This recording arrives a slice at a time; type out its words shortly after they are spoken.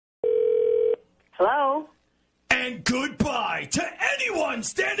Hello? And goodbye to anyone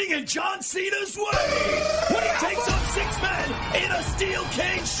standing in John Cena's way when he takes on 6 men in a steel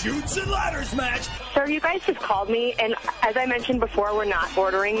cage shoots and ladders match. Sir, you guys just called me, and as I mentioned before, we're not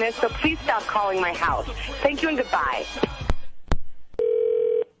ordering this, so please stop calling my house. Thank you and goodbye.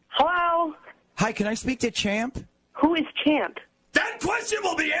 Hello? Hi, can I speak to Champ? Who is Champ? That question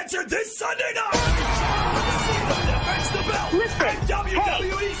will be answered this Sunday night. Cena defends the belt. Listen, and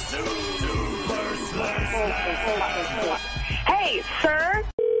WWE Super Slam. Hey, sir?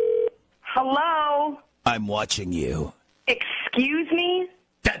 Hello? I'm watching you. Excuse me?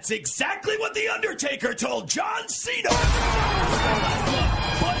 That's exactly what The Undertaker told John Cena.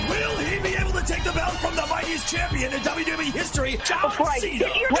 But will he be able to take the belt from the mightiest champion in WWE history, John Before I Cena?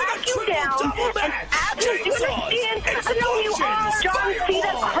 whack you down and absolutely understand, I know you are John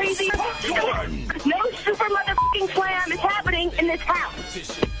Cena crazy. No super motherfucking slam is happening in this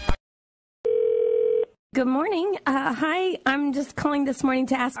house. Good morning. Hi, I'm just calling this morning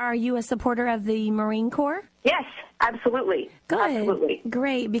to ask, are you a supporter of the Marine Corps? Yes, absolutely. Good. Absolutely.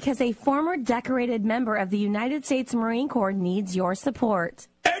 Great, because a former decorated member of the United States Marine Corps needs your support.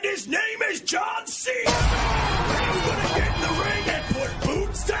 And his name is John Cena. He's going to get in the ring and put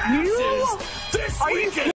boots to asses this weekend.